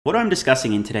What I'm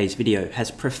discussing in today's video has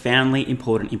profoundly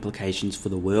important implications for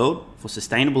the world, for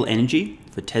sustainable energy,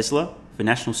 for Tesla, for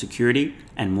national security,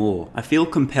 and more. I feel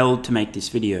compelled to make this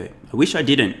video. I wish I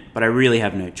didn't, but I really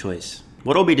have no choice.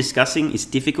 What I'll be discussing is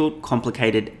difficult,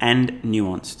 complicated, and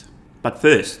nuanced. But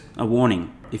first, a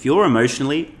warning. If you're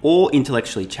emotionally or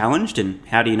intellectually challenged, and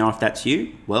how do you know if that's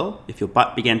you? Well, if your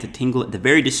butt began to tingle at the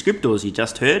very descriptors you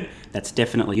just heard, that's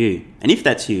definitely you. And if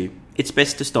that's you, it's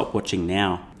best to stop watching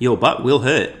now. Your butt will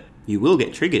hurt. You will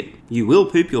get triggered. You will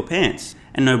poop your pants.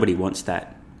 And nobody wants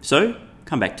that. So,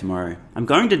 come back tomorrow. I'm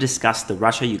going to discuss the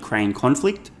Russia-Ukraine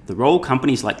conflict, the role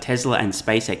companies like Tesla and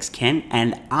SpaceX can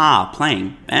and are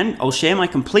playing, and I'll share my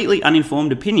completely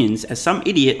uninformed opinions as some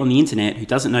idiot on the internet who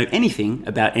doesn't know anything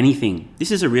about anything.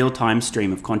 This is a real-time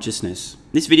stream of consciousness.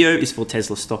 This video is for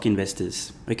Tesla stock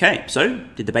investors. Okay, so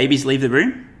did the babies leave the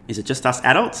room? Is it just us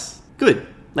adults? Good,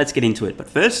 let's get into it. But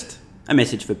first, a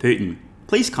message for Putin.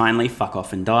 Please kindly fuck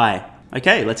off and die.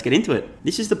 Okay, let's get into it.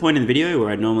 This is the point in the video where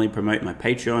I normally promote my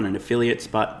Patreon and affiliates,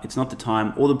 but it's not the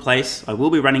time or the place. I will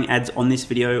be running ads on this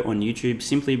video on YouTube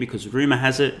simply because rumor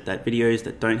has it that videos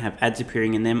that don't have ads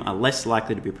appearing in them are less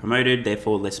likely to be promoted,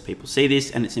 therefore less people see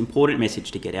this, and it's an important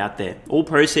message to get out there. All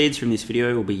proceeds from this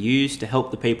video will be used to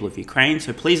help the people of Ukraine,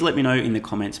 so please let me know in the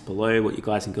comments below what you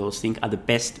guys and girls think are the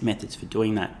best methods for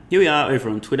doing that. Here we are over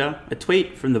on Twitter, a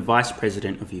tweet from the Vice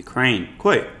President of Ukraine.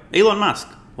 Quote, Elon Musk,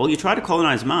 while you try to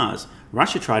colonize Mars,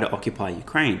 Russia tried to occupy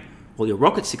Ukraine. While your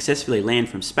rockets successfully land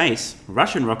from space,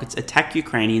 Russian rockets attack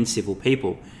Ukrainian civil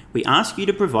people. We ask you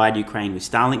to provide Ukraine with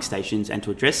Starlink stations and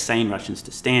to address sane Russians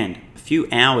to stand. A few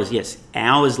hours, yes,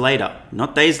 hours later,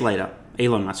 not days later,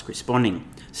 Elon Musk responding.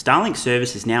 Starlink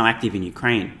service is now active in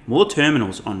Ukraine. More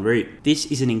terminals en route. This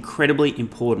is an incredibly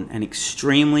important and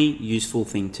extremely useful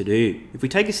thing to do. If we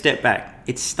take a step back,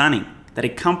 it's stunning that a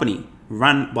company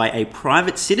run by a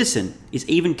private citizen is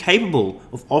even capable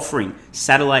of offering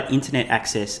satellite internet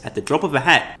access at the drop of a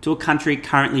hat to a country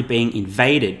currently being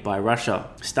invaded by Russia.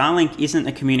 Starlink isn't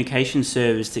a communication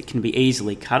service that can be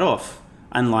easily cut off,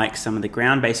 unlike some of the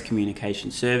ground-based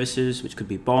communication services which could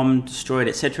be bombed, destroyed,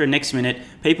 etc. Next minute,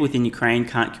 people within Ukraine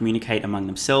can't communicate among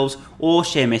themselves or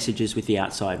share messages with the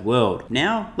outside world.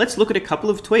 Now, let's look at a couple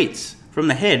of tweets from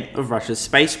the head of Russia's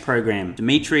space program,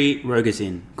 Dmitry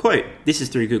Rogozin. Quote, this is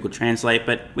through Google Translate,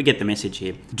 but we get the message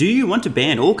here. Do you want to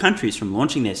ban all countries from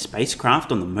launching their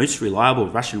spacecraft on the most reliable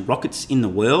Russian rockets in the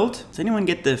world? Does anyone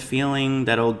get the feeling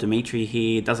that old Dmitry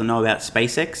here doesn't know about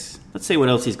SpaceX? Let's see what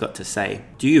else he's got to say.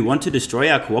 Do you want to destroy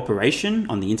our cooperation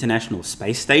on the International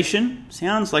Space Station?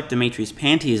 Sounds like Dmitry's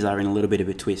panties are in a little bit of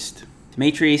a twist.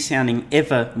 Dmitry is sounding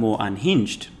ever more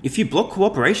unhinged. If you block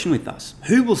cooperation with us,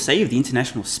 who will save the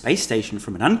International Space Station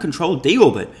from an uncontrolled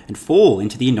deorbit and fall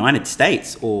into the United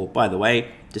States? Or, by the way,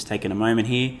 just taking a moment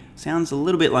here, sounds a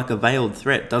little bit like a veiled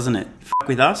threat, doesn't it? Fuck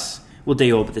with us, we'll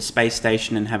deorbit the space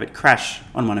station and have it crash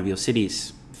on one of your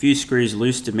cities. A few screws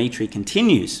loose, Dmitry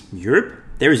continues. Europe?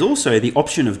 There is also the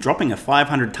option of dropping a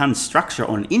 500-ton structure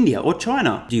on India or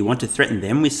China. Do you want to threaten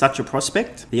them with such a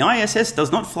prospect? The ISS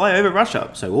does not fly over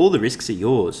Russia, so all the risks are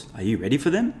yours. Are you ready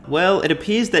for them? Well, it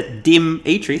appears that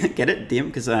Dmitry, get it? Dim,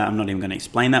 because I'm not even going to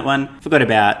explain that one. Forgot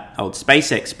about old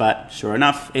SpaceX, but sure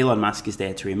enough, Elon Musk is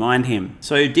there to remind him.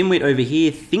 So Dimwit over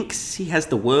here thinks he has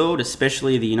the world,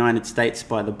 especially the United States,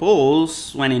 by the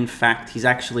balls, when in fact he's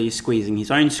actually squeezing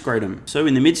his own scrotum. So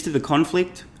in the midst of the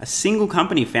conflict, a single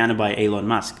company founded by Elon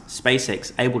Musk,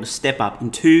 SpaceX, able to step up in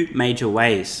two major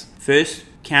ways. First,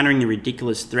 countering the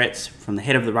ridiculous threats from the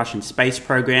head of the Russian space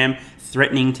program,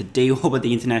 threatening to deorbit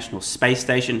the International Space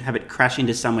Station, have it crash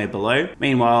into somewhere below.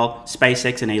 Meanwhile,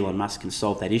 SpaceX and Elon Musk can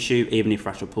solve that issue even if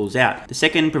Russia pulls out. The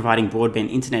second, providing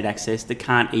broadband internet access that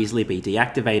can't easily be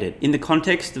deactivated. In the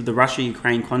context of the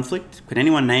Russia-Ukraine conflict, could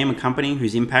anyone name a company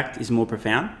whose impact is more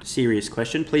profound? Serious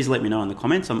question. Please let me know in the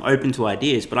comments. I'm open to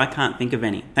ideas, but I can't think of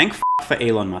any. Thank for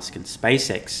Elon Musk and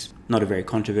SpaceX. Not a very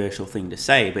controversial thing to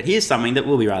say, but here's something that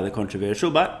will be rather controversial,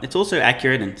 but it's also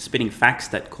accurate, and spitting facts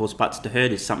that cause butts to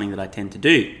hurt is something that I tend to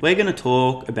do. We're going to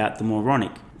talk about the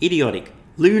moronic, idiotic,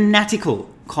 lunatical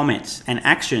comments and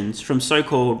actions from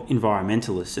so-called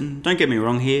environmentalists. And don't get me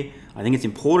wrong here, I think it's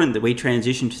important that we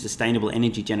transition to sustainable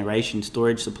energy generation,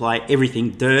 storage, supply,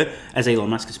 everything. As Elon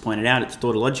Musk has pointed out, it's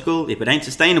tautological. If it ain't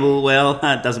sustainable, well,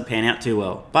 it doesn't pan out too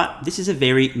well. But this is a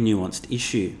very nuanced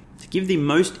issue. To give the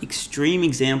most extreme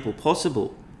example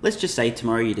possible, let's just say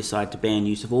tomorrow you decide to ban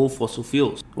use of all fossil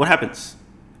fuels. What happens?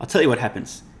 I'll tell you what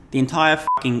happens. The entire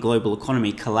fucking global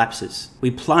economy collapses. We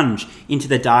plunge into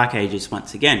the dark ages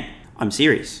once again. I'm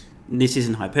serious. This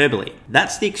isn't hyperbole.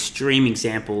 That's the extreme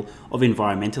example of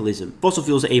environmentalism. Fossil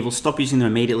fuels are evil, stop using them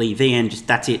immediately, the end, just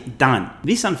that's it, done.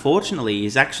 This, unfortunately,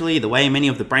 is actually the way many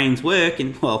of the brains work,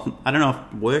 and, well, I don't know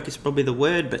if work is probably the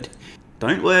word, but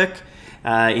don't work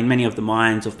in many of the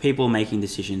minds of people making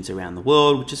decisions around the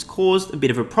world, which has caused a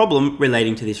bit of a problem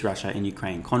relating to this Russia and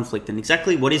Ukraine conflict. And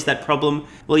exactly what is that problem?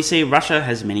 Well, you see, Russia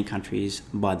has many countries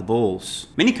by the balls.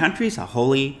 Many countries are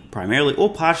wholly, primarily,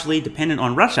 or partially dependent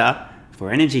on Russia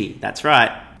for energy. That's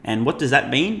right. And what does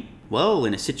that mean? Well,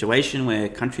 in a situation where a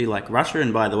country like Russia,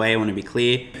 and by the way, I want to be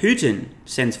clear, Putin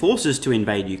sends forces to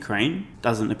invade Ukraine,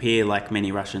 doesn't appear like many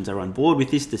Russians are on board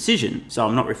with this decision, so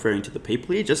I'm not referring to the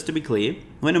people here, just to be clear.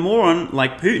 When a moron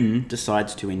like Putin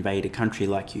decides to invade a country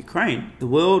like Ukraine, the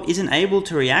world isn't able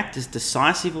to react as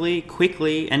decisively,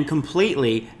 quickly, and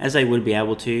completely as they would be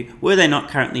able to were they not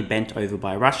currently bent over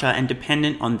by Russia and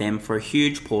dependent on them for a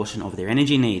huge portion of their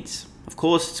energy needs. Of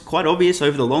course, it's quite obvious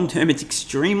over the long term it's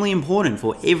extremely important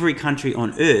for every country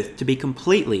on Earth to be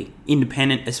completely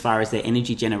independent as far as their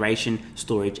energy generation,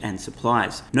 storage and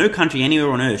supplies. No country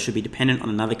anywhere on Earth should be dependent on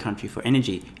another country for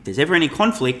energy. If there's ever any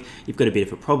conflict, you've got a bit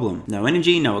of a problem. No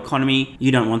energy, no economy,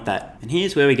 you don't want that. And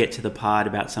here's where we get to the part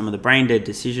about some of the brain-dead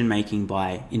decision making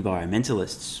by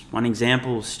environmentalists. One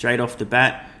example, straight off the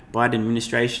bat, Biden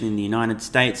administration in the United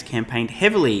States campaigned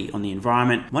heavily on the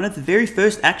environment. One of the very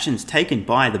first actions taken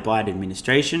by the Biden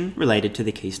administration related to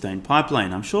the Keystone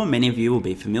Pipeline. I'm sure many of you will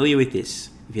be familiar with this.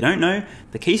 If you don't know,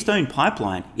 the Keystone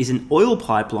Pipeline is an oil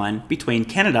pipeline between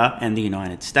Canada and the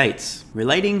United States,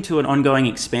 relating to an ongoing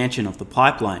expansion of the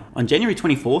pipeline. On January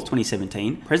 24,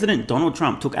 2017, President Donald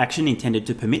Trump took action intended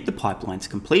to permit the pipeline's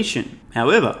completion.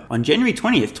 However, on January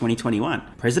 20th, 2021,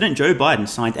 President Joe Biden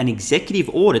signed an executive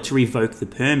order to revoke the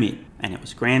permit, and it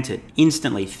was granted.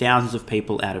 Instantly, thousands of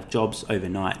people out of jobs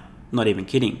overnight. Not even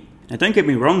kidding. Now, don't get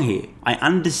me wrong here. I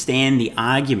understand the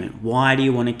argument. Why do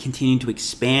you want to continue to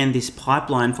expand this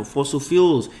pipeline for fossil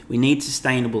fuels? We need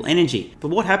sustainable energy. But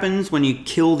what happens when you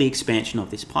kill the expansion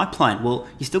of this pipeline? Well,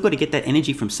 you still got to get that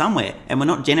energy from somewhere, and we're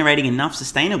not generating enough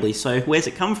sustainably, so where's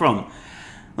it come from?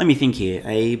 Let me think here.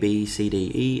 A, B, C,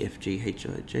 D, E, F, G, H,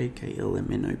 I, J, K, L, M,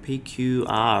 N, O, P, Q,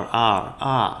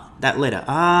 R. That letter,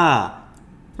 R.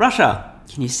 Russia.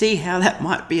 Can you see how that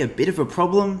might be a bit of a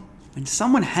problem? When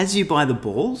someone has you by the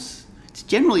balls, it's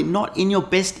generally not in your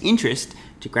best interest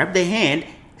to grab their hand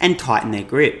and tighten their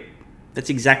grip. That's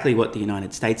exactly what the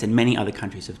United States and many other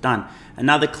countries have done.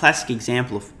 Another classic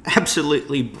example of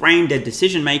absolutely brain-dead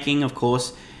decision-making, of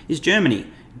course, is Germany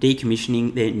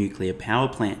decommissioning their nuclear power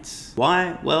plants.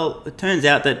 Why? Well, it turns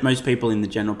out that most people in the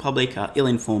general public are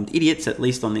ill-informed idiots, at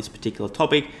least on this particular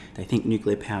topic. They think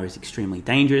nuclear power is extremely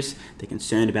dangerous. They're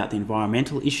concerned about the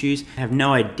environmental issues. They have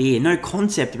no idea, no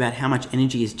concept about how much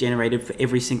energy is generated for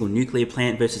every single nuclear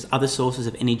plant versus other sources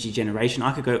of energy generation.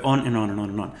 I could go on and on and on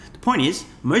and on. The point is,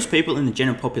 most people in the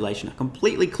general population are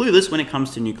completely clueless when it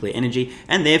comes to nuclear energy,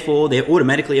 and therefore they're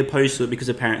automatically opposed to it because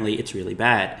apparently it's really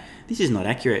bad. This is not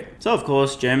accurate. So of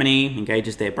course, Germany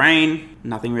engages their brain,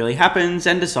 nothing really happens,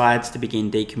 and decides to begin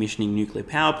decommissioning nuclear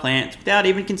power plants without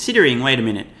even considering, wait a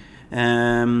minute,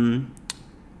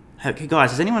 okay,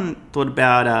 guys, has anyone thought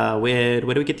about where do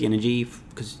we get the energy?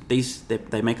 Because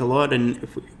they make a lot, and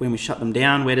when we shut them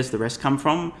down, where does the rest come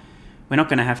from? We're not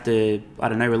going to have to,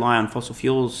 rely on fossil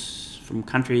fuels from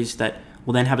countries that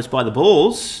will then have us by the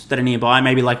balls that are nearby,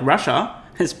 maybe like Russia.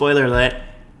 Spoiler alert.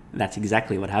 That's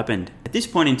exactly what happened. At this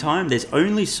point in time, there's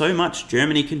only so much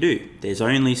Germany can do. There's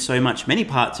only so much many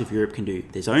parts of Europe can do.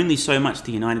 There's only so much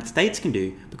the United States can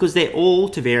do, because they're all,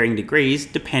 to varying degrees,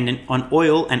 dependent on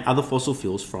oil and other fossil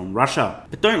fuels from Russia.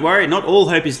 But don't worry, not all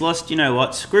hope is lost. You know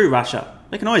what? Screw Russia.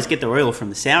 They can always get their oil from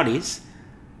the Saudis.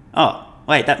 Oh,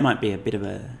 wait, that might be a bit of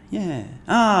a...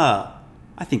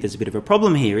 I think there's a bit of a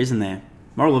problem here, isn't there?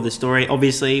 Moral of the story,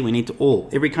 obviously, we need to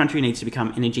every country needs to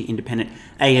become energy independent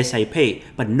ASAP,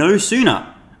 but no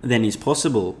sooner than is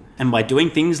possible. And by doing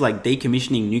things like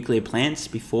decommissioning nuclear plants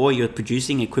before you're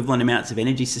producing equivalent amounts of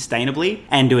energy sustainably,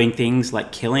 and doing things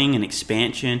like killing an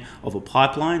expansion of a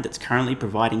pipeline that's currently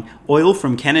providing oil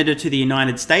from Canada to the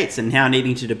United States and now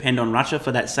needing to depend on Russia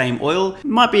for that same oil,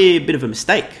 might be a bit of a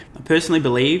mistake. I personally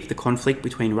believe the conflict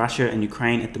between Russia and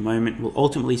Ukraine at the moment will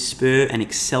ultimately spur and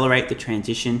accelerate the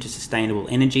transition to sustainable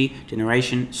energy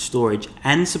generation, storage,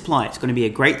 and supply. It's going to be a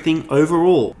great thing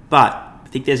overall, but I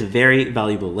think there's a very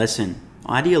valuable lesson.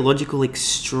 Ideological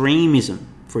extremism.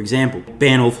 For example,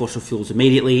 ban all fossil fuels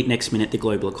immediately, next minute the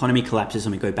global economy collapses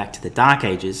and we go back to the dark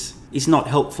ages. is not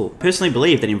helpful. I personally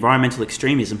believe that environmental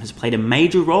extremism has played a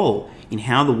major role in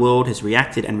how the world has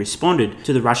reacted and responded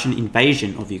to the Russian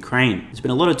invasion of Ukraine. There's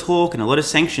been a lot of talk and a lot of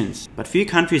sanctions, but few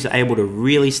countries are able to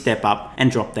really step up and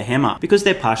drop the hammer because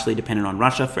they're partially dependent on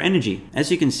Russia for energy.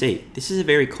 As you can see, this is a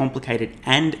very complicated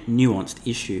and nuanced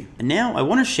issue. And now I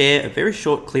want to share a very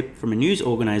short clip from a news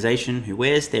organisation who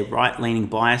wears their right-leaning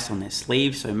bias on their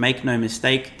sleeve, so make no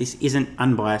mistake, this isn't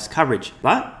unbiased coverage.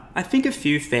 But I think a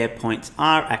few fair points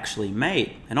are actually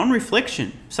made. And on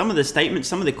reflection, some of the statements,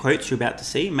 some of the quotes you're about to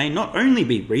see may not only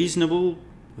be reasonable,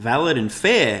 valid and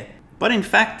fair, but in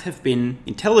fact have been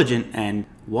intelligent and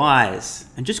wise.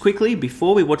 And just quickly,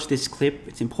 before we watch this clip,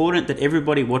 it's important that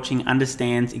everybody watching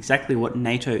understands exactly what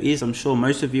NATO is. I'm sure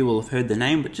most of you will have heard the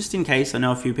name, but just in case, I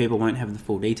know a few people won't have the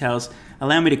full details,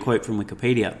 allow me to quote from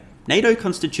Wikipedia. NATO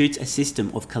constitutes a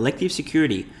system of collective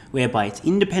security whereby its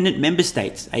independent member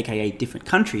states, aka different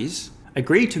countries,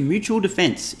 agree to mutual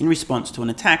defence in response to an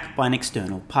attack by an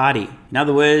external party. In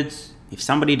other words, if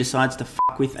somebody decides to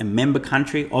fuck with a member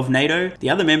country of NATO, the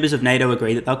other members of NATO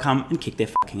agree that they'll come and kick their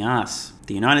fucking ass.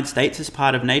 The United States is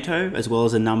part of NATO, as well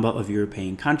as a number of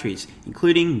European countries,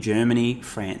 including Germany,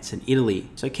 France and Italy.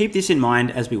 So keep this in mind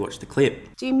as we watch the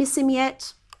clip. Do you miss him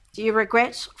yet? Do you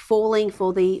regret falling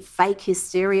for the fake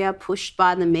hysteria pushed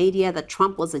by the media that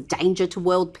Trump was a danger to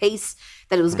world peace,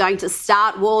 that it was going to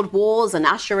start world wars and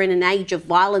usher in an age of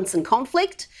violence and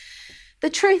conflict? The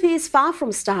truth is, far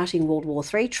from starting World War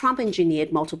III, Trump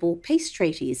engineered multiple peace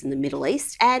treaties in the Middle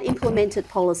East and implemented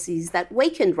policies that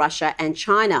weakened Russia and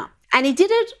China. And he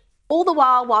did it all the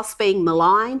whilst being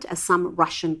maligned as some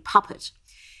Russian puppet.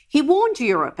 He warned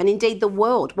Europe and indeed the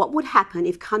world what would happen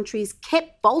if countries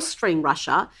kept bolstering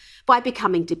Russia by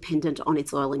becoming dependent on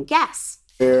its oil and gas.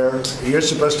 You're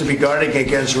supposed to be guarding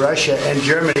against Russia, and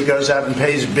Germany goes out and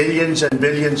pays billions and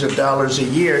billions of dollars a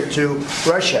year to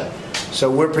Russia.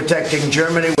 So we're protecting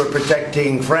Germany, we're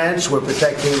protecting France, we're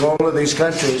protecting all of these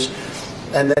countries.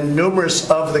 And then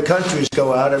numerous of the countries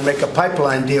go out and make a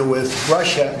pipeline deal with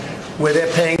Russia where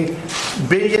they're paying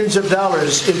billions of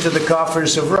dollars into the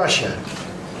coffers of Russia.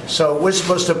 So we're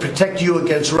supposed to protect you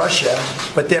against Russia,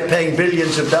 but they're paying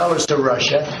billions of dollars to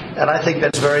Russia, and I think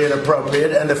that's very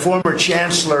inappropriate. And the former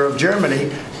chancellor of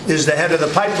Germany is the head of the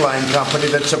pipeline company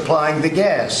that's supplying the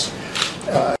gas.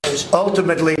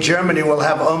 Ultimately, Germany will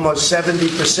have almost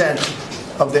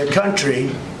 70% of their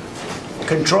country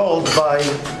controlled by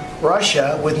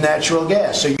Russia with natural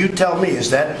gas. So you tell me, is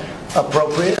that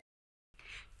appropriate?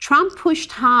 Trump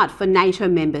pushed hard for NATO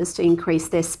members to increase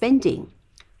their spending.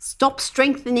 Stop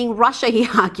strengthening Russia, he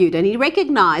argued, and he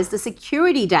recognised the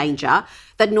security danger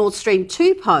that Nord Stream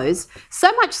 2 posed,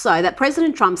 so much so that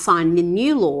President Trump signed a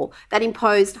new law that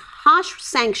imposed harsh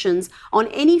sanctions on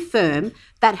any firm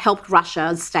that helped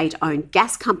Russia's state-owned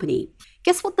gas company.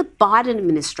 Guess what the Biden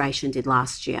administration did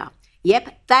last year?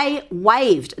 Yep, they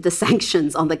waived the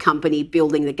sanctions on the company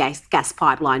building the gas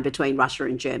pipeline between Russia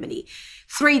and Germany.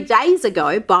 3 days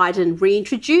ago, Biden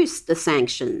reintroduced the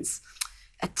sanctions.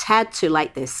 A tad too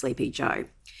late there, Sleepy Joe.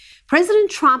 President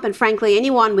Trump and frankly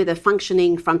anyone with a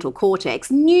functioning frontal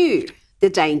cortex knew the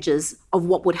dangers of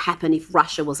what would happen if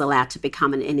Russia was allowed to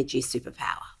become an energy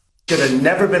superpower. Should have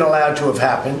never been allowed to have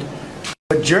happened.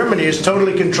 But Germany is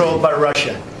totally controlled by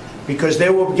Russia because they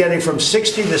were getting from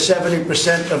 60 to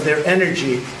 70% of their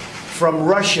energy from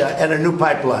Russia and a new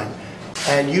pipeline.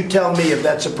 And you tell me if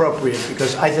that's appropriate,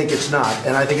 because I think it's not.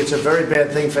 And I think it's a very bad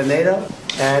thing for NATO.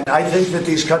 And I think that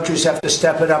these countries have to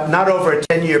step it up, not over a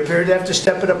 10-year period, they have to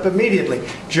step it up immediately.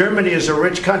 Germany is a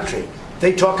rich country.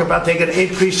 They talk about they're going to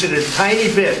increase it a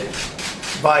tiny bit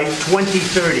by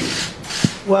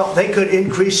 2030. Well, they could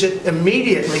increase it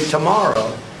immediately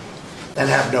tomorrow and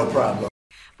have no problem.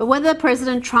 But whether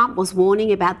President Trump was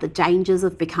warning about the dangers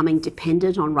of becoming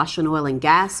dependent on Russian oil and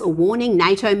gas, or warning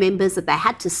NATO members that they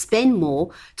had to spend more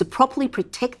to properly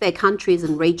protect their countries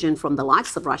and region from the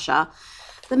likes of Russia,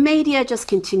 the media just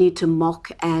continued to mock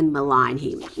and malign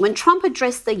him. When Trump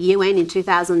addressed the UN in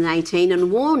 2018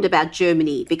 and warned about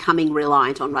Germany becoming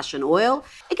reliant on Russian oil,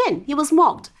 again, he was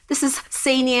mocked. This is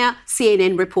senior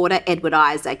CNN reporter Edward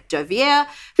Isaac Dovier,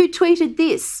 who tweeted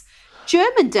this: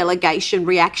 German delegation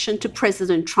reaction to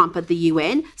President Trump at the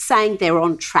UN, saying they're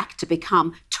on track to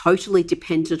become totally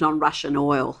dependent on Russian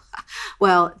oil.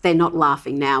 Well, they're not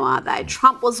laughing now, are they?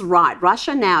 Trump was right.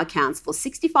 Russia now accounts for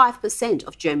 65%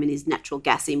 of Germany's natural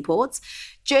gas imports.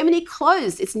 Germany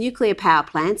closed its nuclear power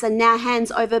plants and now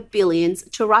hands over billions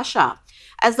to Russia.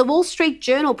 As the Wall Street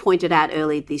Journal pointed out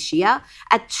earlier this year,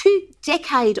 at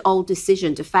decade-old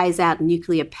decision to phase out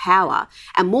nuclear power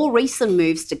and more recent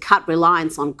moves to cut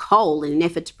reliance on coal in an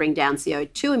effort to bring down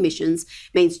CO2 emissions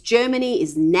means Germany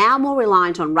is now more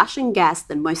reliant on Russian gas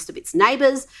than most of its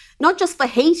neighbours, not just for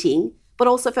heating, but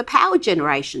also for power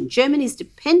generation. Germany's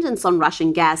dependence on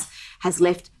Russian gas has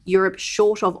left Europe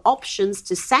short of options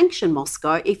to sanction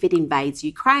Moscow if it invades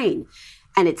Ukraine,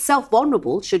 and itself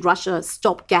vulnerable should Russia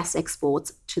stop gas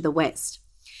exports to the West.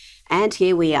 And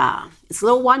here we are. It's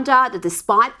little wonder that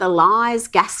despite the lies,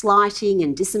 gaslighting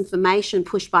and disinformation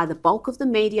pushed by the bulk of the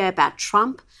media about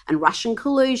Trump and Russian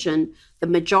collusion, the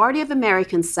majority of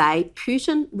Americans say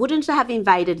Putin wouldn't have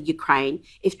invaded Ukraine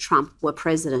if Trump were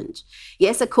president.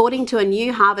 Yes, according to a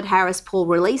new Harvard-Harris poll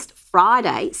released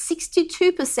Friday,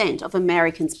 62% of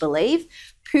Americans believe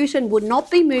Putin would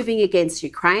not be moving against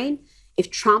Ukraine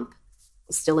if Trump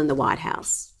was still in the White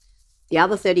House. The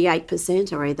other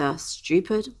 38% are either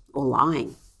stupid or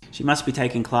lying. She must be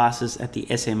taking classes at the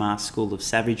SMR School of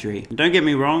Savagery. And don't get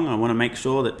me wrong, I want to make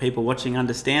sure that people watching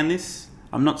understand this.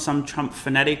 I'm not some Trump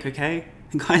fanatic, okay?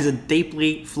 The guy's a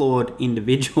deeply flawed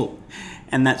individual,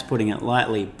 and that's putting it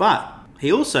lightly. But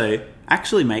he also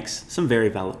actually makes some very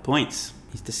valid points.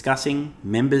 He's discussing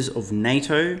members of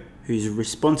NATO whose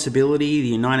responsibility the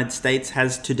United States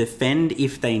has to defend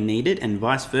if they need it, and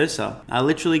vice versa, are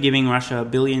literally giving Russia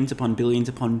billions upon billions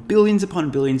upon billions upon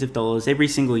billions of dollars every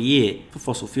single year for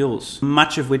fossil fuels,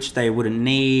 much of which they wouldn't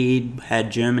need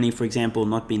had Germany, for example,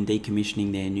 not been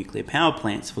decommissioning their nuclear power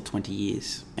plants for 20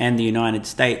 years, and the United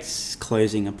States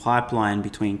closing a pipeline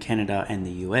between Canada and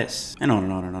the US, and on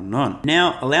and on and on and on.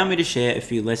 Now, allow me to share a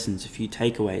few lessons, a few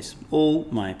takeaways, all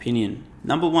my opinion.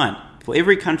 Number one, for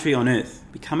every country on Earth,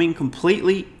 becoming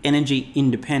completely energy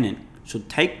independent should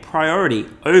take priority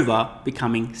over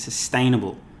becoming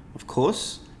sustainable. Of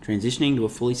course, transitioning to a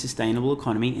fully sustainable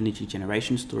economy, energy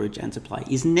generation, storage and supply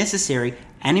is necessary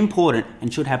and important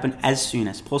and should happen as soon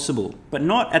as possible, but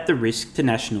not at the risk to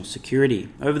national security.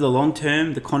 Over the long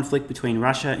term, the conflict between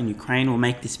Russia and Ukraine will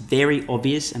make this very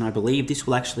obvious, and I believe this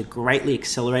will actually greatly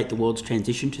accelerate the world's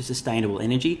transition to sustainable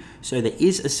energy, so there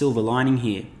is a silver lining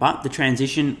here. But the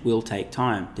transition will take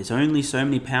time. There's only so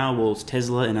many Powerwalls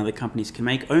Tesla and other companies can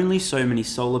make, only so many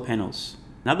solar panels.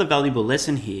 Another valuable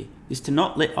lesson here is to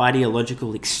not let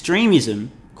ideological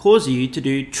extremism cause you to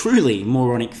do truly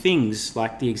moronic things,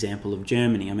 like the example of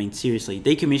Germany. I mean, seriously,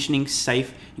 decommissioning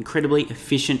safe, incredibly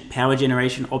efficient power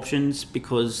generation options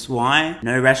because why?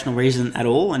 No rational reason at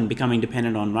all, and becoming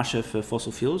dependent on Russia for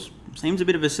fossil fuels seems a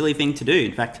bit of a silly thing to do.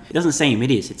 In fact, it doesn't seem,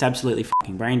 it is. It's absolutely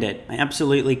fucking brain dead. I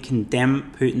absolutely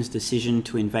condemn Putin's decision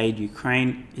to invade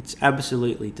Ukraine. It's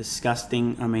absolutely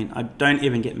disgusting. I mean, don't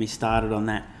even get me started on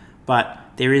that. But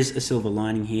there is a silver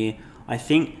lining here. I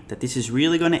think that this is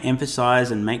really going to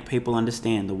emphasize and make people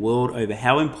understand the world over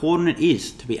how important it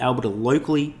is to be able to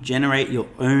locally generate your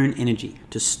own energy,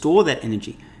 to store that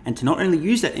energy, and to not only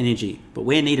use that energy, but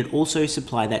where needed also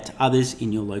supply that to others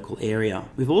in your local area.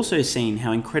 We've also seen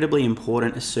how incredibly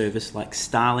important a service like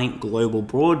Starlink global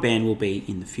broadband will be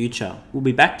in the future. We'll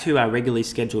be back to our regularly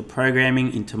scheduled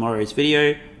programming in tomorrow's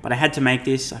video, but I had to make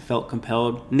this. I felt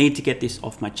compelled, need to get this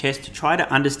off my chest to try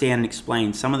to understand and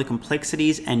explain some of the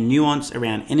complexities and nuance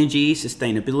around energy,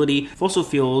 sustainability, fossil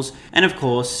fuels, and of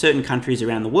course, certain countries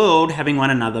around the world having one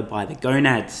another by the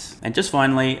gonads. And just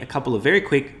finally, a couple of very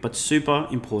quick but super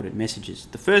important messages.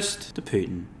 The first to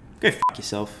Putin. Go fuck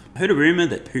yourself. I heard a rumor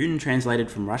that Putin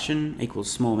translated from Russian equals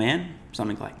small man,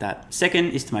 something like that.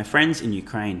 Second is to my friends in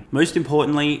Ukraine. Most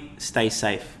importantly, stay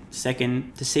safe.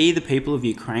 Second, to see the people of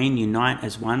Ukraine unite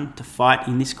as one to fight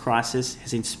in this crisis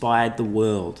has inspired the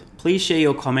world. Please share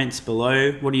your comments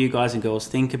below. What do you guys and girls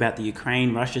think about the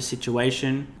Ukraine-Russia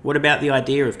situation? What about the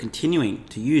idea of continuing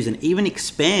to use and even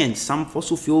expand some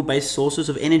fossil fuel-based sources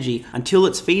of energy until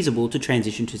it's feasible to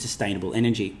transition to sustainable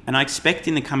energy? And I expect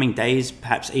in the coming days,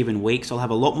 perhaps even weeks, I'll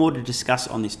have a lot more to discuss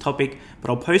on this topic,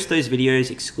 but I'll post those videos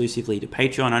exclusively to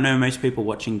Patreon. I know most people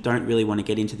watching don't really want to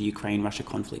get into the Ukraine-Russia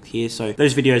conflict here, so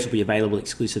those videos will be available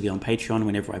exclusively on Patreon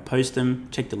whenever I post them.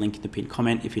 Check the link in the pinned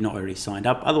comment if you're not already signed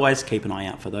up. Otherwise, keep an eye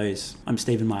out for those. I'm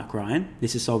Stephen Mark Ryan.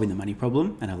 This is Solving the Money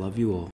Problem, and I love you all.